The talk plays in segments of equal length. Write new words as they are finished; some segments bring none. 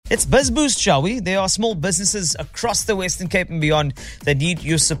It's Biz Boost, shall we? There are small businesses across the Western Cape and beyond that need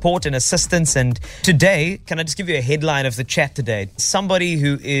your support and assistance. And today, can I just give you a headline of the chat today? Somebody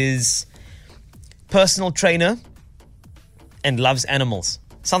who is personal trainer and loves animals.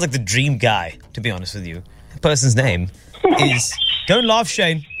 Sounds like the dream guy, to be honest with you. The person's name is... Don't laugh,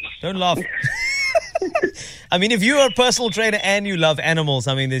 Shane. Don't laugh. I mean, if you're a personal trainer and you love animals,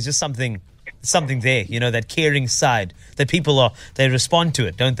 I mean, there's just something there, you know, that caring side that people they respond to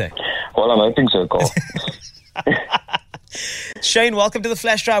it, don't they? Well, I'm hoping so, Carl. Shane, welcome to the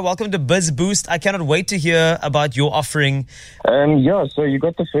Flash Drive. Welcome to Biz Boost. I cannot wait to hear about your offering. So you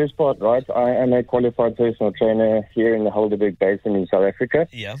got the first part right. I am a qualified personal trainer here in the Helderberg Basin in South Africa.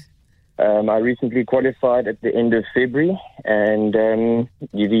 Yeah. I recently qualified at the end of February, and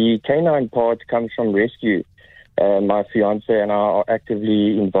the canine part comes from rescue. My fiance and I are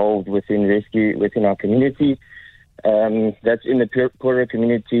actively involved within rescue within our community. That's in the poorer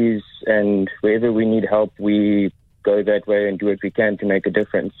communities, and wherever we need help, we go that way and do what we can to make a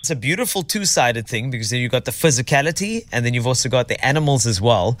difference. It's a beautiful two-sided thing because you've got the physicality and then you've also got the animals as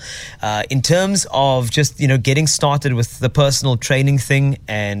well. In terms of just, you know, getting started with the personal training thing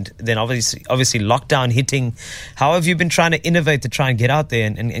and then obviously lockdown hitting, how have you been trying to innovate to try and get out there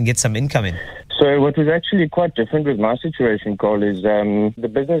and get some income in? So what was actually quite different with my situation, Carl, is the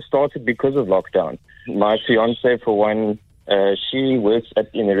business started because of lockdown. My fiance, for one, she works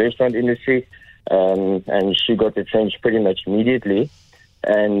in the restaurant industry. And she got retrenched pretty much immediately.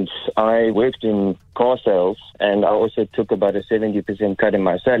 And I worked in car sales, and I also took about a 70% cut in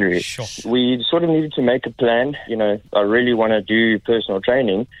my salary. Sure. We sort of needed to make a plan. You know, I really want to do personal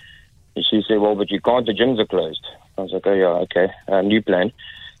training. And she said, well, but you can't, the gyms are closed. I was like, oh, yeah, okay, new plan.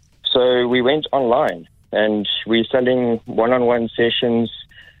 So we went online, and we're selling one-on-one sessions.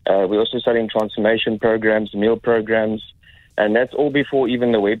 We're also selling transformation programs, meal programs. And that's all before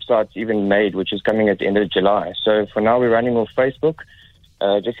even the website's even made, which is coming at the end of July. So for now, we're running off Facebook,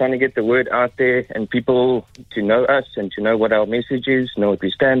 just trying to get the word out there and people to know us and to know what our message is, know what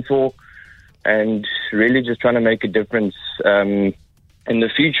we stand for, and really just trying to make a difference in the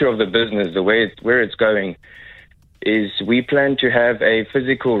future of the business. Where it's going is we plan to have a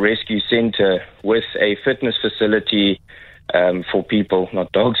physical rescue center with a fitness facility for people,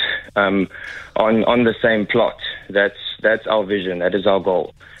 not dogs, on the same plot. That's our vision. That is our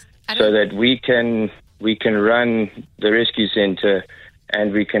goal. So that we can run the rescue center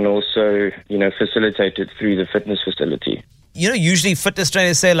and we can also, you know, facilitate it through the fitness facility. You know, usually fitness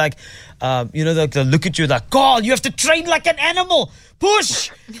trainers say like, they'll look at you like, Carl, you have to train like an animal. Push.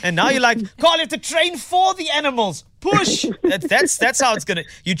 And now you're like, Carl, you have to train for the animals. Push. That's how it's going to...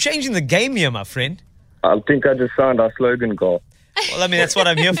 You're changing the game here, my friend. I think I just found our slogan, Carl. Well, I mean, that's what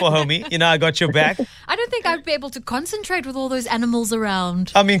I'm here for, homie. You know, I got your back. I don't think I'd be able to concentrate with all those animals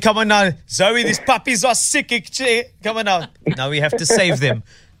around. I mean, come on now. Zoe, these puppies are sick. Come on now. Now we have to save them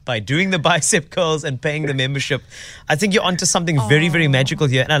by doing the bicep curls and paying the membership. I think you're onto something very, very magical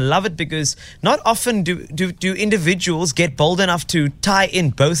here. And I love it because not often do individuals get bold enough to tie in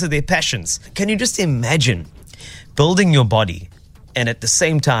both of their passions. Can you just imagine building your body and at the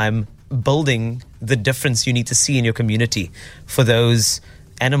same time building the difference you need to see in your community for those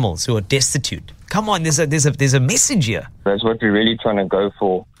animals who are destitute? Come on, there's a message here. That's what we're really trying to go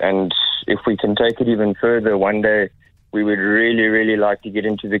for. And if we can take it even further, one day we would really, really like to get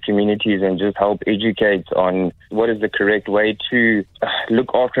into the communities and just help educate on what is the correct way to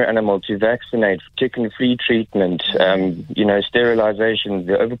look after an animal, to vaccinate, chicken-free treatment, sterilization,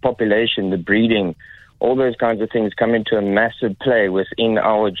 the overpopulation, the breeding. All those kinds of things come into a massive play within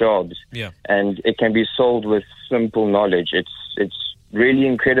our jobs. Yeah. And it can be solved with simple knowledge. It's really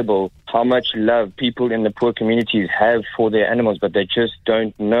incredible how much love people in the poor communities have for their animals, but they just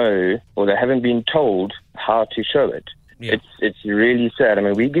don't know or they haven't been told how to show it. Yeah. It's really sad. I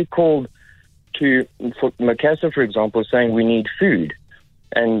mean, we get called for Macassar, for example, saying we need food.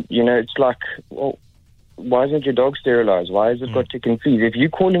 And, you know, it's like, well, why isn't your dog sterilized? Why has it got chicken fleas? If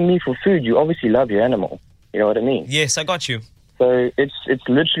you're calling me for food, you obviously love your animal. You know what I mean? Yes, I got you. So it's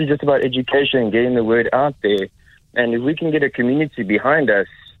literally just about education and getting the word out there. And if we can get a community behind us,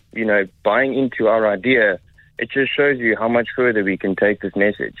 you know, buying into our idea, it just shows you how much further we can take this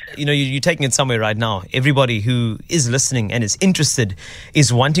message. You know, you're taking it somewhere right now. Everybody who is listening and is interested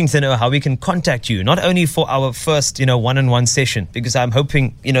is wanting to know how we can contact you, not only for our first, one-on-one session, because I'm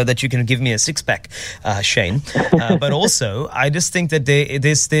hoping, that you can give me a six-pack, Shane. But also, I just think that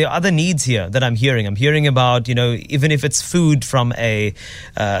there are other needs here that I'm hearing. I'm hearing about, even if it's food from a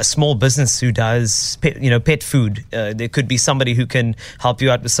small business who does, pet food. There could be somebody who can help you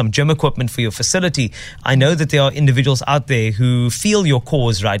out with some gym equipment for your facility. I know that there are individuals out there who feel your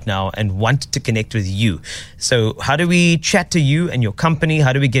cause right now and want to connect with you. So how do we chat to you and your company?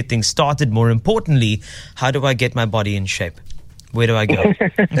 How do we get things started? More importantly, how do I get my body in shape? Where do I go?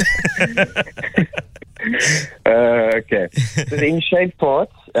 Okay. So the in shape part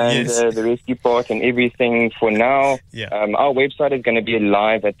and the rescue part and everything for now. Yeah. Our website is going to be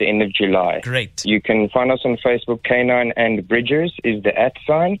live at the end of July. Great. You can find us on Facebook. Canine and Bridgers is the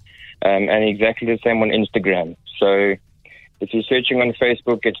 @ and exactly the same on Instagram. So if you're searching on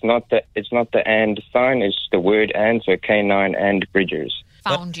Facebook, it's not the and sign, it's the word and, so Canine and Bridgers.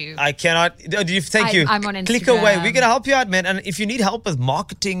 Found you. I cannot. Thank you. I'm on Instagram. Click away. We're going to help you out, man. And if you need help with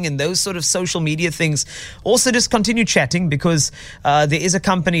marketing and those sort of social media things, also just continue chatting, because there is a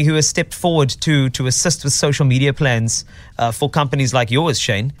company who has stepped forward to assist with social media plans for companies like yours,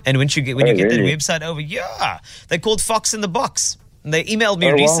 Shane. And when you get that website over, they're called Fox in the Box. And they emailed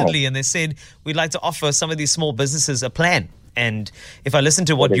me recently and they said, we'd like to offer some of these small businesses a plan. And if I listen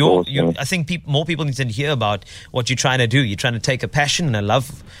to what I think more people need to hear about what you're trying to do. You're trying to take a passion and a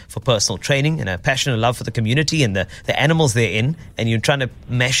love for personal training and a passion and love for the community and the animals they're in, and you're trying to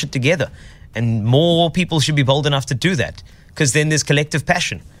mash it together. And more people should be bold enough to do that, because then there's collective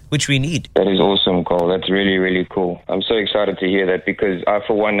passion, which we need. That is awesome, Cole. That's really, really cool. I'm so excited to hear that, because I,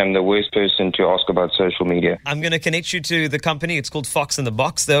 for one, am the worst person to ask about social media. I'm going to connect you to the company. It's called Fox in the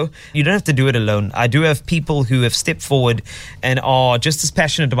Box, though. You don't have to do it alone. I do have people who have stepped forward and are just as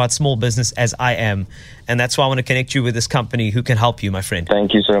passionate about small business as I am. And that's why I want to connect you with this company who can help you, my friend.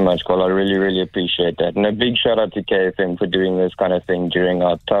 Thank you so much, Cole. I really, really appreciate that. And a big shout out to KFM for doing this kind of thing during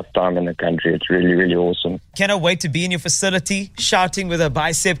our tough time in the country. It's really, really awesome. Cannot wait to be in your facility, shouting with a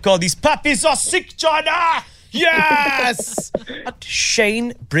bicep called, "These puppies are sick, China!" Yes!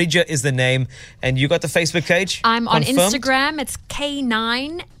 Shane Bridger is the name. And you got the Facebook page? I'm on confirmed? Instagram. It's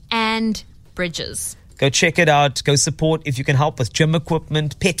K9 and Bridges. Go check it out. Go support if you can help with gym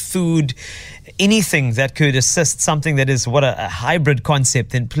equipment, pet food, anything that could assist something that is a hybrid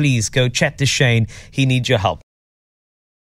concept. Then please go chat to Shane. He needs your help.